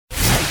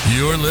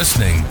You're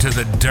listening to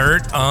The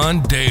Dirt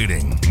on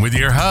Dating with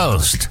your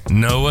host,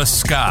 Noah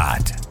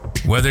Scott.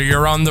 Whether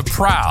you're on the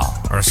prowl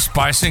or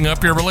spicing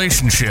up your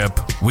relationship,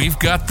 we've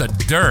got the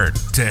dirt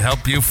to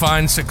help you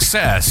find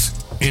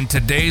success in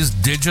today's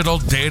digital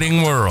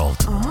dating world.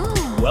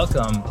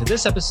 Welcome to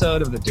this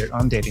episode of The Dirt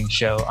on Dating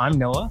Show. I'm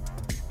Noah,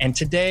 and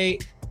today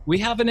we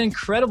have an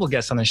incredible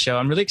guest on the show.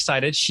 I'm really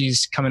excited.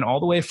 She's coming all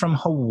the way from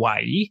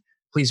Hawaii.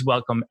 Please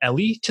welcome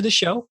Ellie to the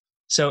show.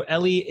 So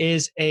Ellie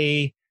is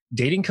a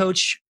dating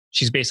coach.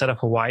 She's based out of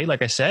Hawaii,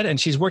 like I said,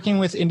 and she's working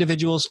with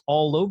individuals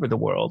all over the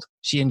world.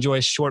 She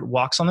enjoys short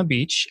walks on the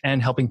beach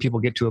and helping people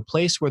get to a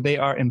place where they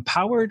are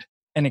empowered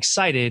and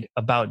excited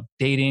about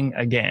dating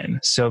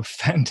again. So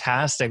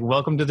fantastic.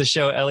 Welcome to the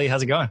show, Ellie.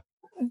 How's it going?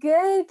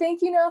 Good.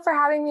 Thank you, Noah, for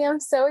having me. I'm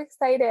so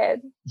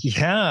excited.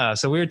 Yeah.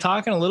 So we were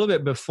talking a little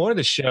bit before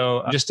the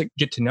show just to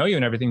get to know you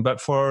and everything.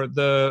 But for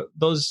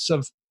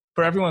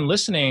everyone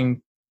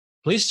listening,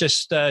 please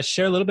just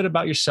share a little bit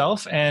about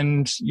yourself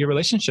and your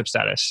relationship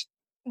status.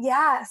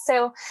 Yeah.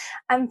 So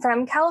I'm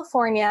from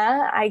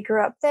California. I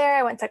grew up there.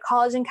 I went to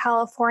college in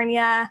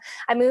California.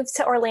 I moved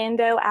to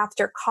Orlando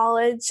after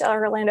college,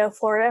 Orlando,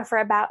 Florida, for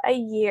about a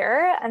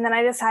year. And then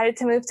I decided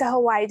to move to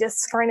Hawaii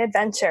just for an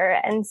adventure.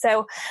 And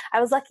so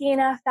I was lucky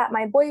enough that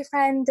my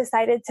boyfriend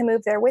decided to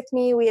move there with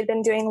me. We had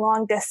been doing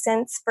long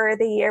distance for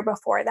the year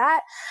before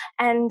that.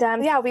 And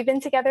we've been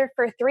together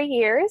for 3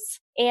 years.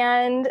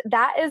 And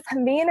that is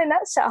me in a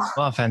nutshell.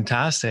 Wow,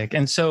 fantastic.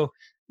 And so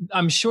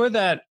I'm sure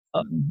that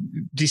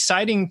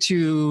deciding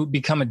to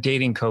become a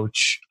dating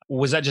coach,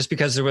 was that just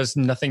because there was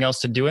nothing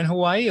else to do in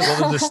Hawaii?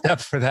 What was the step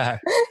for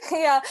that?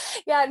 Yeah,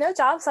 no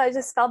job. So I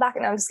just fell back.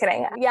 No, I'm just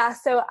kidding. Yeah.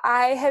 So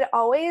I had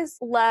always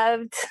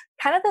loved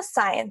kind of the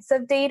science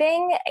of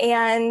dating.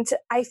 And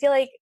I feel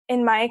like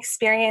in my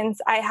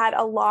experience, I had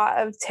a lot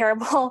of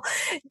terrible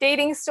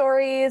dating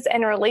stories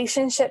and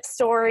relationship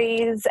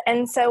stories.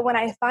 And so when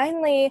I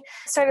finally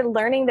started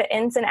learning the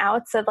ins and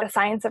outs of the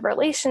science of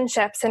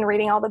relationships and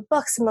reading all the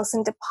books and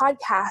listening to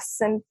podcasts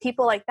and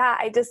people like that,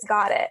 I just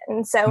got it.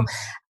 And so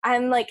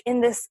I'm like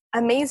in this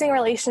amazing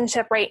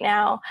relationship right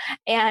now,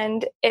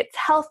 and it's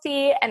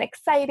healthy and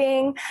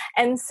exciting.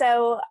 And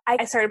so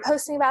I started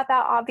posting about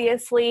that,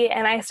 obviously,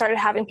 and I started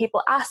having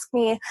people ask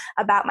me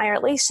about my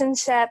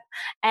relationship.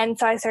 And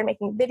so I started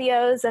making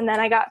videos, and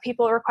then I got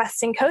people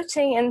requesting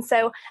coaching. And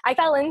so I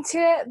fell into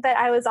it, but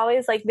I was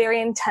always like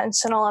very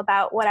intentional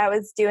about what I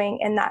was doing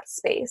in that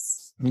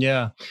space.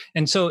 Yeah.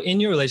 And so in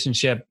your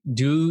relationship,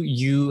 do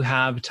you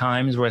have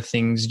times where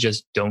things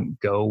just don't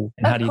go?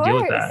 And how do you deal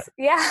with that?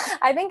 Yeah.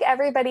 I think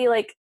everybody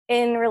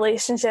in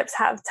relationships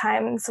have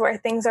times where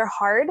things are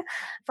hard.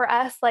 For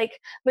us,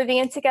 moving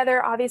in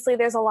together, obviously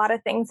there's a lot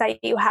of things that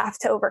you have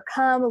to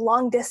overcome.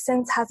 Long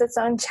distance has its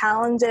own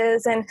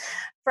challenges. And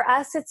for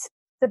us, it's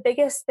the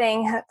biggest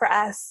thing for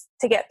us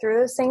to get through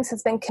those things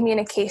has been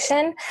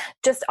communication,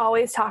 just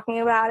always talking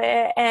about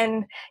it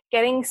and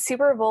getting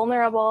super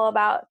vulnerable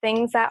about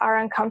things that are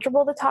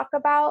uncomfortable to talk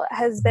about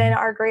has been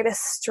our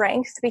greatest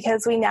strength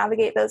because we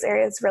navigate those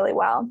areas really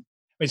well.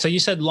 Wait, so you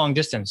said long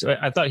distance.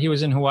 I thought he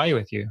was in Hawaii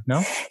with you,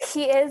 no?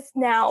 He is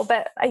now,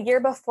 but a year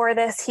before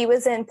this, he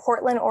was in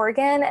Portland,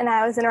 Oregon, and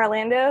I was in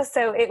Orlando.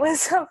 So it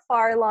was a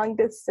far long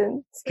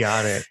distance.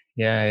 Got it.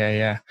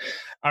 Yeah.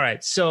 All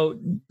right. So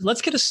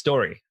let's get a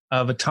story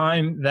of a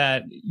time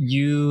that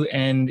you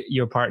and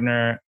your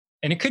partner,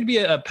 and it could be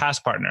a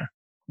past partner,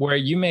 where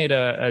you made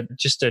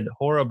just a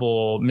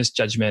horrible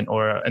misjudgment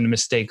or a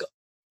mistake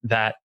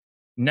that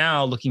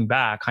now looking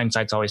back,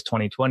 hindsight's always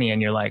 20/20,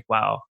 and you're like,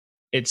 wow,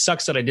 it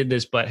sucks that I did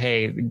this, but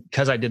hey,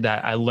 because I did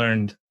that, I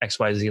learned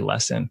XYZ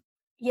lesson.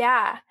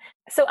 Yeah.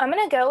 So I'm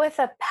going to go with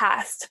a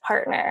past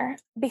partner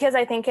because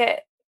I think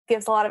it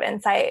gives a lot of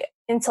insight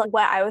into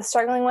what I was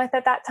struggling with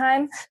at that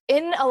time.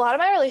 In a lot of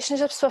my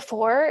relationships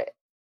before,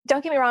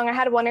 don't get me wrong, I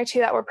had one or two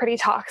that were pretty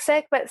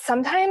toxic, but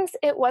sometimes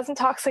it wasn't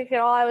toxic at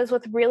all. I was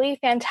with really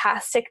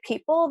fantastic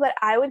people, but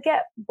I would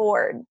get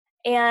bored.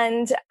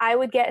 And I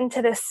would get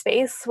into this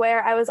space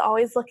where I was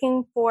always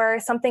looking for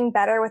something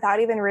better without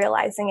even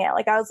realizing it.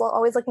 I was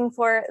always looking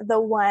for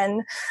the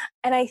one.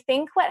 And I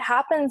think what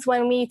happens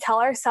when we tell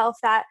ourselves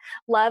that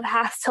love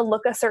has to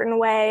look a certain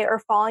way or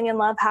falling in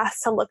love has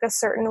to look a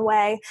certain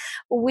way,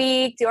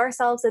 we do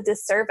ourselves a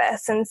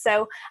disservice. And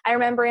so I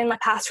remember in my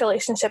past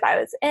relationship I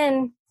was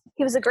in,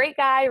 he was a great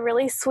guy,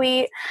 really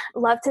sweet,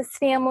 loved his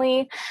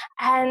family.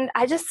 And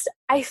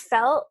I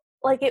felt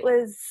like it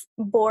was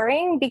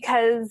boring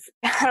because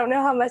I don't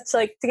know how much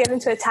to get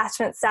into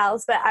attachment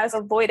styles, but I was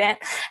avoidant.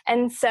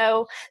 And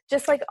so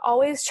just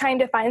always trying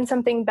to find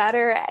something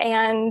better.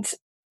 And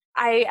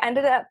I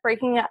ended up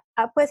breaking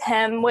up with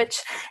him,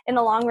 which in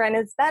the long run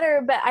is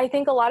better. But I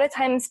think a lot of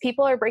times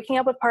people are breaking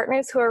up with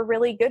partners who are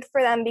really good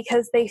for them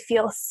because they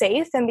feel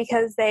safe and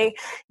because they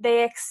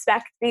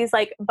expect these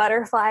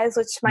butterflies,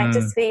 which might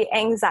just be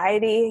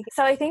anxiety.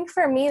 So I think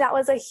for me, that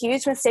was a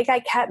huge mistake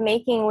I kept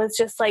making, was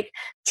just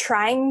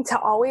trying to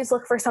always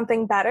look for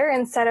something better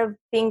instead of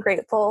being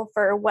grateful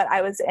for what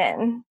I was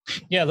in.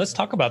 Yeah, let's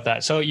talk about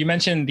that. So you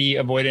mentioned the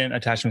avoidant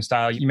attachment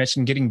style. You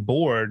mentioned getting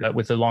bored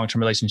with a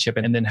long-term relationship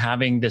and then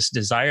having this this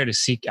desire to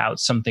seek out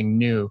something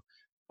new.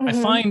 I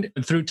find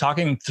through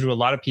talking through a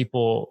lot of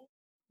people,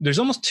 there's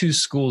almost two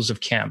schools of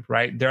camp,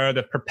 right? There are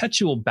the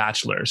perpetual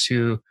bachelors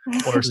or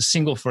the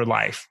single for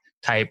life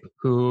type,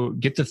 who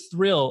get the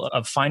thrill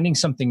of finding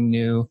something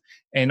new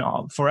and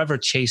forever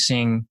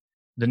chasing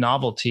the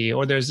novelty.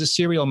 Or there's the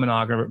serial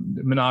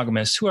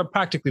monogamists who are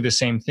practically the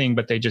same thing,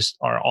 but they just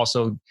are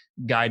also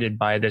guided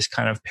by this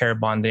kind of pair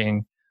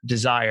bonding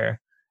desire.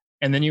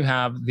 And then you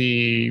have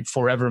the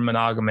forever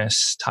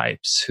monogamous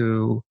types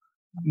who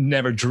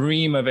never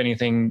dream of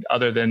anything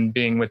other than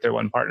being with their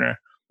one partner.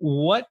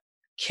 What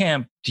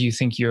camp do you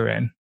think you're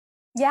in?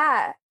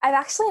 Yeah, I've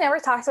actually never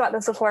talked about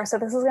this before, so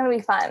this is going to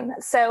be fun.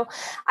 So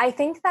I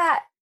think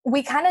that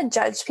we kind of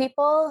judge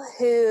people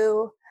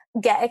who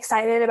get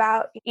excited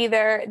about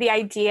either the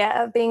idea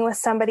of being with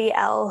somebody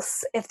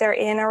else if they're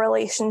in a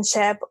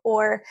relationship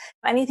or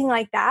anything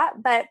like that.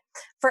 But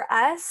for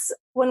us,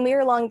 when we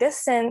were long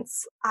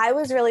distance, I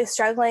was really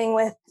struggling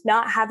with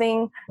not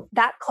having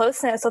that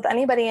closeness with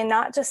anybody, and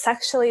not just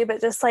sexually, but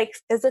just like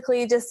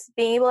physically, just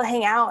being able to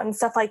hang out and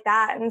stuff like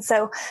that. And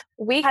so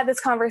we had this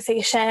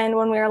conversation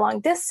when we were long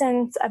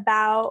distance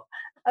about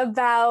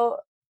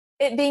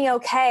it being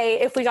okay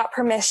if we got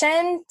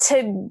permission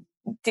to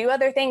do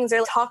other things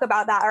or talk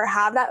about that or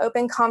have that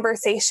open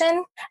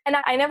conversation. And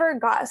I never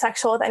got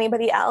sexual with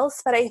anybody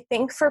else, but I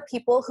think for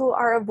people who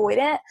are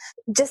avoidant,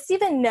 just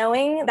even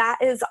knowing that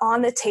is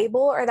on the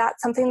table or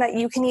that's something that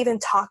you can even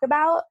talk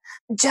about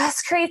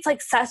just creates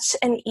like such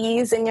an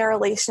ease in your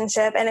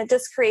relationship. And it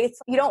just creates,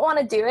 you don't want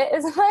to do it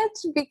as much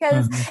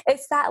because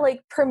it's that like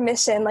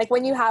permission. Like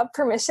when you have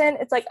permission,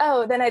 it's like,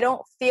 oh, then I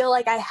don't feel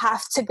like I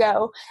have to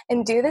go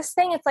and do this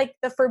thing. It's like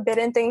the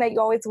forbidden thing that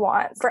you always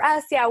want. For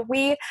us,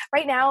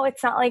 right now,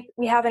 it's not like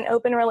we have an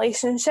open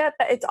relationship,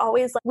 but it's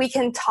always like we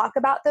can talk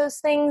about those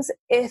things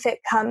if it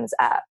comes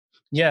up.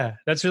 Yeah,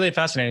 that's really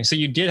fascinating. So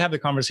you did have the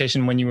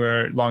conversation when you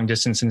were long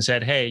distance and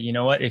said, hey, you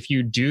know what? If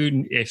you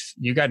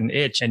got an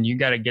itch and you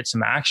got to get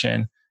some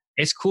action,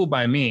 it's cool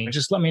by me.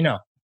 Just let me know.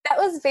 That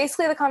was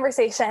basically the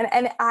conversation.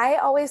 And I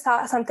always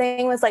thought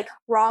something was like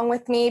wrong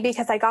with me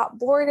because I got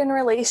bored in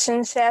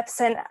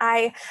relationships and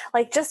I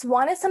like just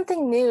wanted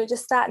something new,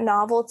 just that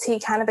novelty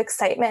kind of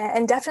excitement.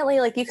 And definitely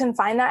like you can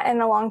find that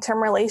in a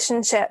long-term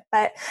relationship.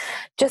 But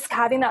just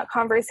having that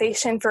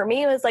conversation for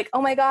me was like,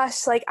 oh my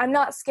gosh, like I'm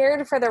not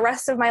scared for the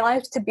rest of my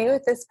life to be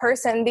with this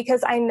person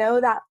because I know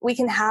that we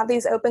can have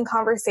these open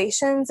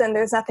conversations and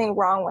there's nothing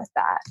wrong with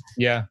that.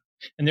 Yeah.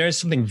 And there is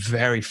something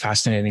very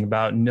fascinating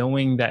about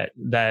knowing that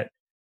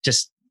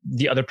just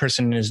the other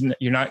person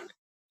you're not,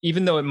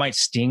 even though it might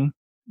sting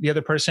the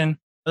other person,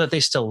 that they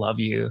still love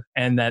you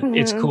and that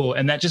it's cool.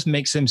 And that just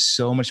makes them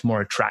so much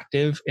more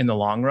attractive in the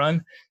long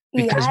run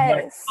because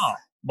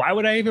why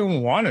would I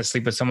even want to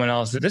sleep with someone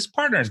else? This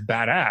partner is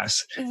badass.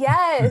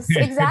 Yes,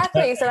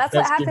 exactly. So that's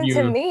what happened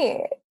to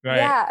me. Right,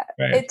 yeah.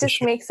 Right, it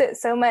just makes it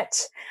so much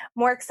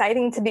more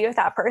exciting to be with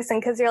that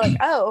person because you're like,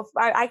 oh,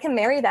 I can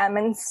marry them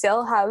and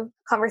still have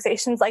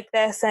conversations like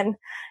this. And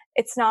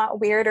it's not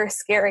weird or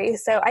scary.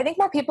 So I think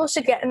more people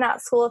should get in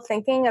that school of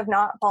thinking of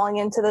not falling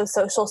into those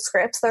social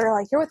scripts that are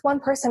like, you're with one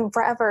person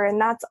forever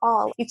and that's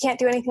all. You can't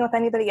do anything with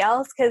anybody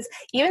else. Because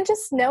even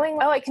just knowing,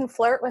 oh, I can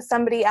flirt with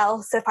somebody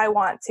else if I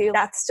want to,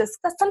 that's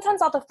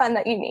sometimes all the fun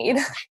that you need.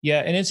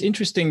 Yeah. And it's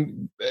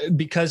interesting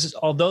because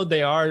although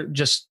they are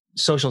just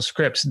social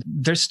scripts,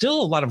 there's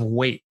still a lot of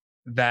weight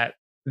that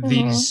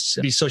these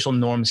social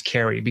norms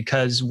carry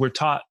because we're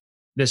taught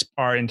this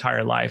our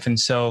entire life. And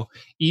so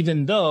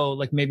even though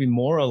like maybe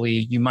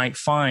morally you might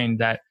find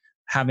that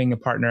having a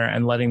partner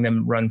and letting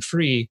them run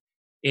free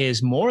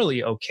is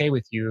morally okay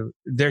with you,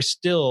 there's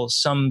still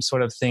some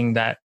sort of thing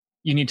that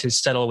you need to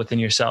settle within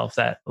yourself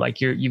that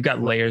like you've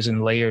got layers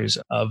and layers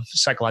of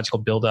psychological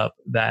buildup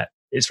that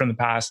is from the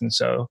past. And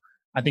so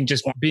I think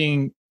just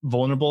being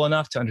vulnerable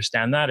enough to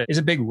understand that is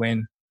a big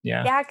win.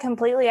 Yeah,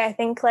 completely. I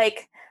think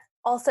like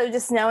also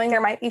just knowing there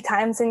might be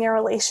times in your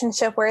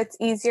relationship where it's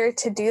easier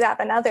to do that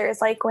than others,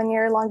 like when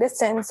you're long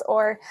distance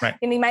or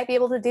you might be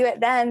able to do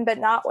it then, but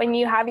not when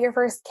you have your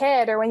first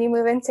kid or when you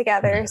move in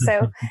together.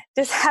 So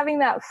just having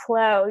that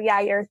flow. Yeah,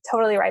 you're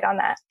totally right on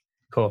that.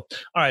 Cool.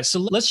 All right.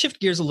 So let's shift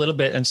gears a little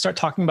bit and start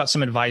talking about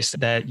some advice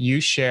that you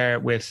share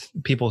with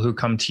people who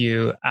come to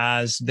you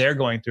as they're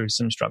going through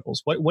some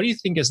struggles. What do you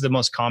think is the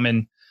most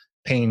common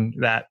pain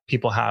that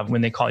people have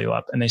when they call you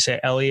up and they say,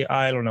 Ellie,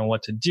 I don't know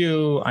what to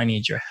do. I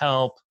need your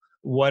help.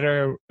 What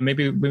are,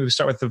 maybe we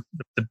start with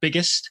the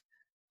biggest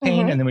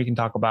pain and then we can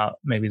talk about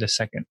maybe the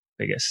second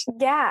biggest.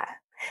 Yeah.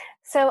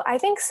 So I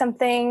think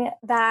something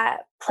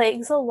that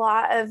plagues a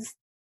lot of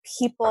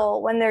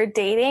people when they're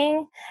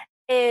dating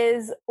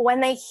is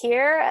when they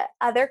hear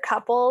other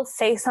couples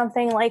say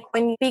something like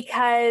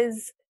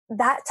because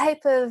that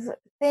type of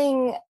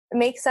thing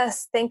makes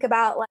us think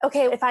about like,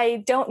 okay, if I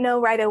don't know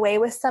right away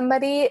with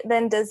somebody,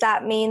 then does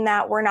that mean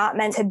that we're not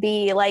meant to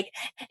be? Like,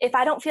 if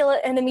I don't feel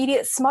an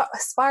immediate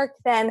spark,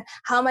 then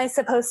how am I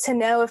supposed to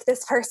know if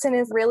this person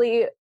is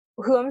really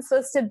who I'm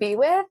supposed to be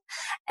with?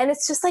 And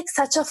it's just like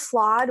such a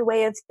flawed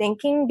way of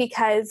thinking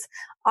because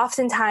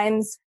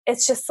oftentimes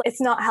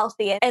it's not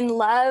healthy. And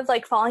love,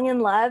 like falling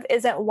in love,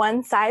 isn't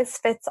one size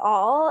fits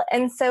all.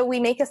 And so we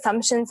make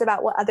assumptions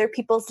about what other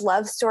people's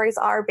love stories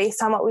are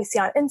based on what we see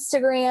on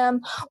Instagram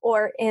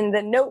or in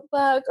The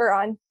Notebook or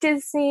on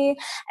Disney.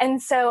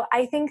 And so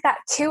I think that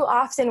too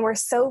often we're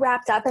so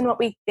wrapped up in what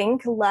we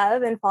think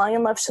love and falling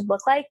in love should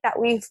look like that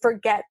we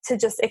forget to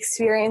just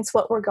experience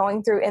what we're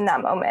going through in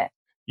that moment.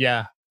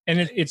 Yeah. And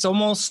it's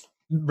almost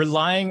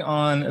relying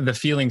on the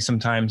feeling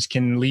sometimes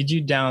can lead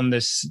you down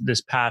this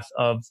path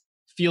of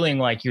feeling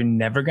like you're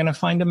never going to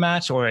find a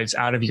match or it's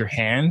out of your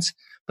hands.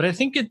 But I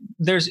think in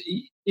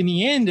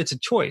the end, it's a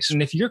choice.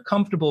 And if you're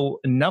comfortable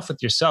enough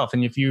with yourself,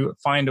 and if you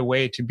find a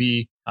way to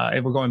be,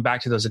 if we're going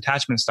back to those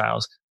attachment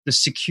styles, the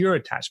secure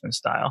attachment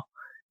style,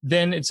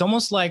 then it's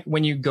almost like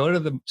when you go to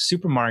the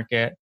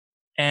supermarket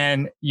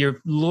and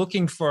you're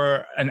looking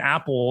for an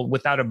apple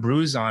without a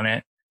bruise on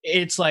it.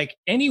 It's like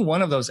any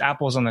one of those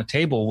apples on the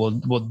table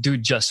will do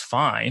just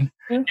fine.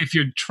 Mm-hmm. If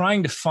you're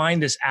trying to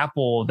find this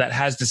apple that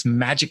has this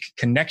magic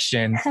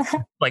connection,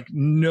 like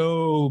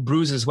no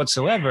bruises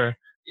whatsoever,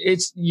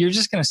 you're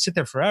just going to sit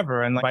there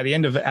forever. And by the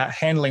end of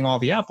handling all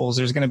the apples,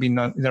 they're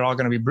all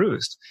going to be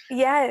bruised.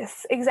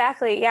 Yes,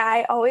 exactly. Yeah.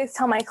 I always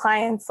tell my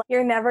clients,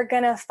 you're never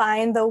going to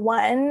find the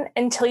one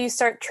until you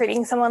start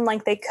treating someone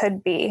like they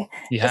could be.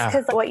 Yeah. Just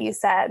because of what you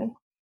said.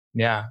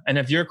 Yeah. And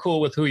if you're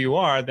cool with who you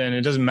are, then it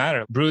doesn't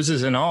matter.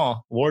 Bruises and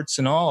all, warts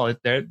and all,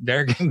 they're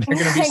going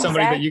to be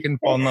somebody that you can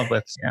fall in love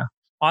with. Yeah.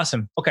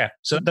 Awesome. Okay.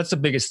 So that's the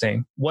biggest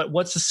thing.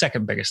 What's the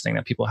second biggest thing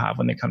that people have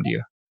when they come to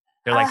you?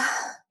 They're like,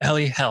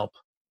 Ellie, help.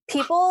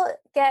 People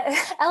get,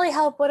 Ellie,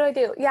 help. What do I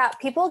do? Yeah.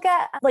 People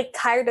get like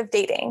tired of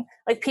dating.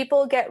 Like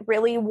people get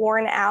really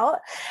worn out.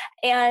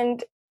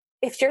 And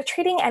if you're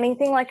treating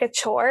anything like a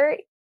chore,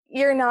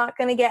 you're not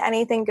going to get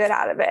anything good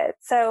out of it.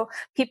 So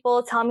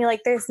people tell me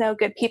like, there's no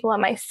good people in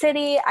my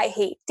city. I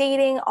hate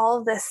dating, all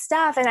of this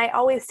stuff. And I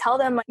always tell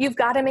them, like, you've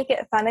got to make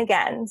it fun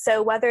again.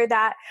 So whether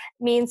that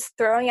means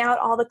throwing out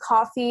all the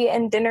coffee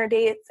and dinner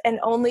dates and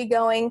only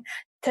going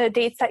to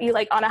dates that you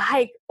like on a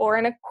hike or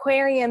an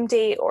aquarium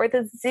date or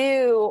the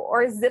zoo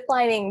or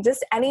ziplining,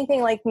 just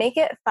anything, like make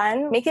it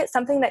fun, make it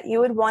something that you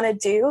would want to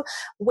do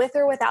with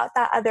or without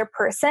that other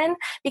person,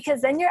 because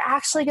then you're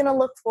actually going to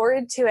look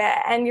forward to it.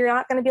 And you're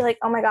not going to be like,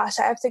 oh my gosh,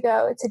 I have to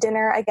go to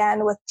dinner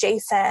again with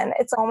Jason.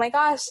 It's, oh my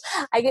gosh,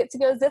 I get to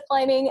go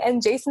ziplining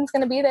and Jason's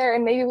going to be there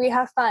and maybe we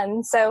have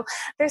fun. So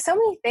there's so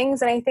many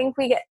things. And I think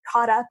we get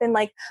caught up in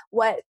like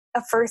what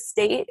a first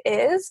date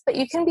is, but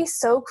you can be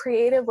so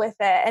creative with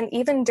it. And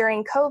even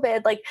during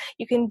COVID, like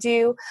you can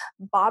do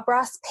Bob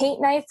Ross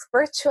paint nights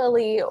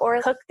virtually or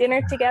cook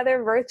dinner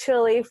together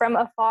virtually from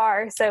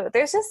afar. So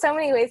there's just so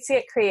many ways to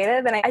get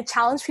creative. And I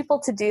challenge people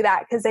to do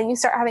that because then you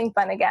start having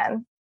fun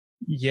again.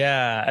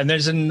 Yeah. And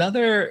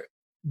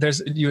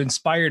you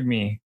inspired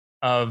me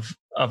of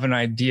an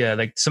idea,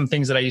 like some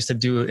things that I used to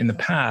do in the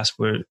past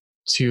were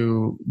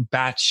to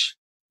batch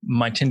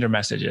my Tinder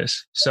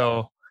messages.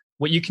 So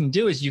what you can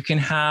do is you can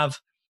have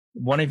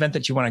one event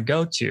that you want to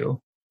go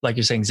to, like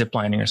you're saying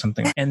ziplining or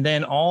something. And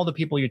then all the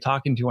people you're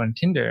talking to on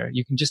Tinder,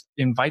 you can just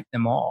invite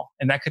them all.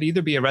 And that could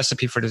either be a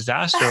recipe for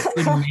disaster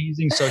or an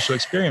amazing social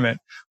experiment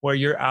where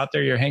you're out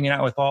there, you're hanging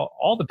out with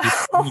all the people.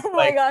 Oh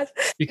my gosh.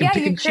 You can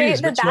pick and create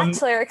choose the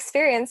Bachelor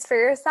experience for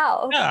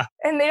yourself. Yeah.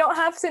 And they don't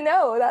have to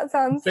know. That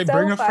sounds so fun. They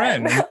bring a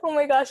friend. Oh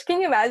my gosh.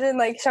 Can you imagine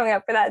like showing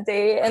up for that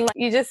date and like,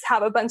 you just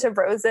have a bunch of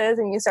roses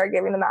and you start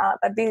giving them out?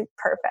 That'd be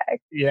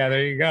perfect. Yeah,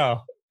 there you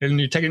go. And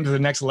you take it to the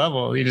next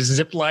level. You just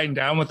zip line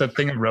down with a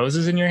thing of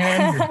roses in your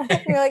hand.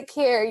 You're like,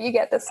 here, you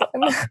get this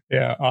one.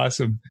 Yeah,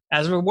 awesome.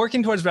 As we're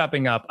working towards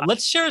wrapping up,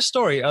 let's share a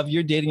story of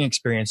your dating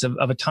experience of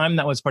a time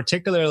that was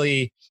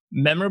particularly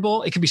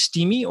memorable. It could be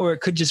steamy or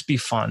it could just be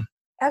fun.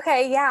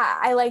 Okay. Yeah.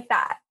 I like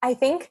that. I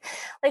think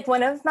like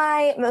one of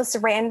my most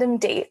random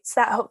dates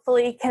that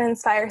hopefully can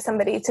inspire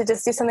somebody to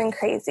just do something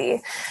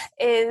crazy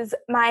is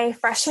my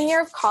freshman year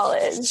of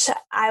college.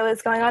 I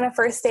was going on a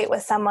first date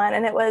with someone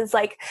and it was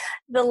like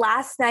the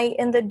last night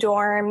in the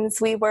dorms.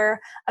 We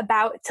were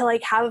about to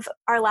like have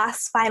our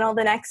last final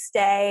the next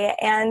day.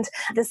 And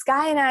this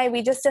guy and I,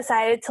 we just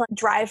decided to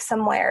drive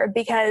somewhere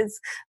because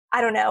I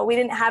don't know, we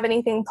didn't have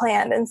anything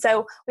planned. And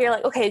so we were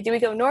like, okay, do we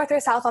go north or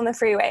south on the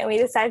freeway? And we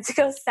decided to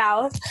go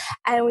south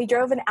and we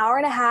drove an hour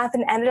and a half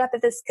and ended up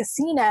at this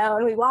casino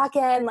and we walk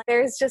in, like,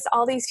 there's just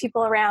all these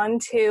people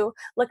around who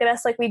look at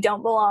us like we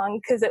don't belong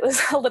because it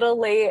was a little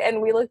late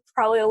and we looked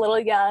probably a little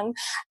young.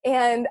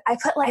 And I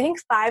put like, I think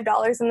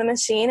 $5 in the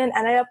machine and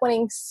ended up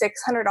winning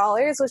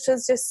 $600, which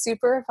was just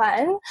super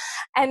fun,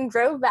 and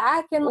drove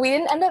back. And we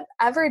didn't end up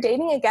ever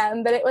dating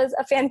again, but it was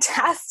a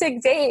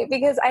fantastic date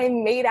because I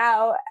made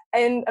out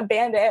and a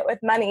bandit with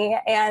money.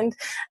 And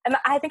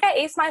I think I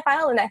aced my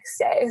final the next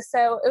day.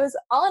 So it was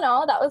all in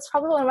all, that was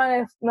probably one of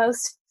my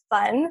most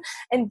fun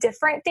and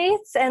different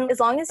dates. And as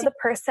long as the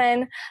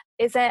person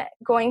isn't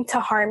going to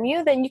harm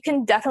you, then you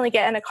can definitely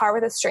get in a car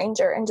with a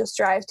stranger and just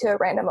drive to a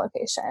random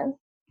location.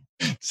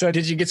 So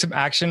did you get some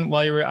action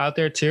while you were out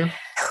there too?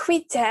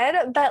 We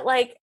did, but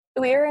like,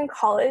 We were in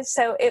college,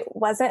 so it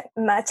wasn't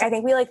much. I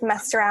think we like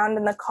messed around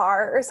in the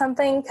car or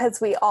something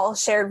because we all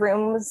shared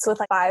rooms with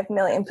like 5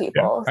 million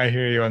people. Yeah, I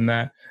hear you on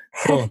that.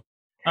 Cool.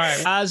 All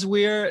right.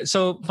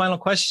 Final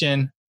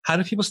question. How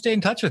do people stay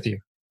in touch with you?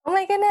 Oh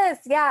my goodness.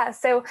 Yeah.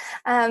 So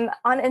on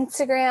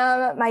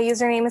Instagram, my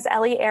username is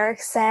Ellie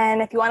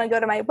Erickson. If you want to go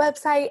to my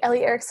website,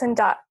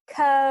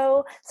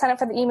 ellieerickson.co, sign up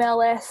for the email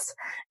list,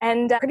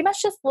 and pretty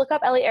much just look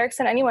up Ellie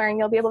Erickson anywhere and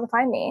you'll be able to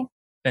find me.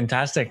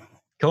 Fantastic.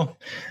 Cool.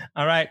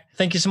 All right.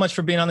 Thank you so much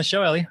for being on the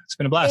show, Ellie. It's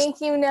been a blast. Thank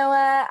you,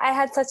 Noah. I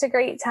had such a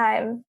great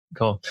time.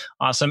 Cool.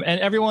 Awesome.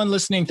 And everyone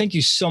listening, thank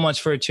you so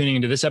much for tuning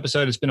into this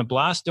episode. It's been a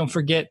blast. Don't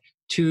forget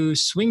to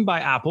swing by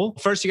Apple.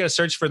 First, you got to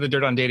search for the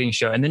Dirt on Dating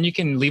show, and then you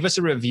can leave us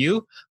a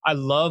review. I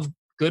love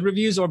good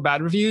reviews or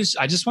bad reviews.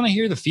 I just want to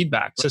hear the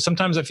feedback. So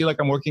sometimes I feel like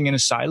I'm working in a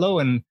silo,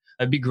 and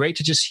it'd be great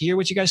to just hear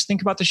what you guys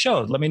think about the show.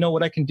 Let me know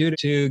what I can do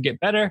to get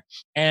better.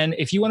 And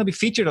if you want to be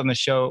featured on the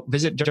show,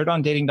 visit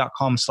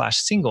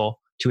dirtondating.com/single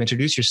to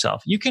introduce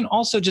yourself. You can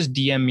also just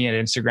DM me at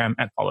Instagram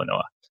at Follow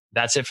Noah.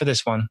 That's it for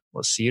this one.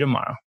 We'll see you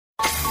tomorrow.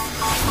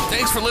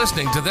 Thanks for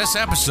listening to this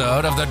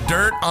episode of the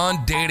Dirt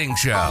on Dating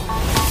Show.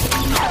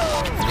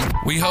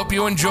 We hope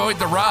you enjoyed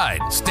the ride.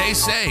 Stay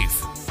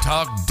safe,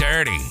 talk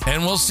dirty,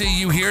 and we'll see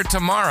you here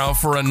tomorrow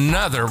for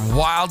another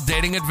wild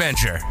dating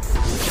adventure.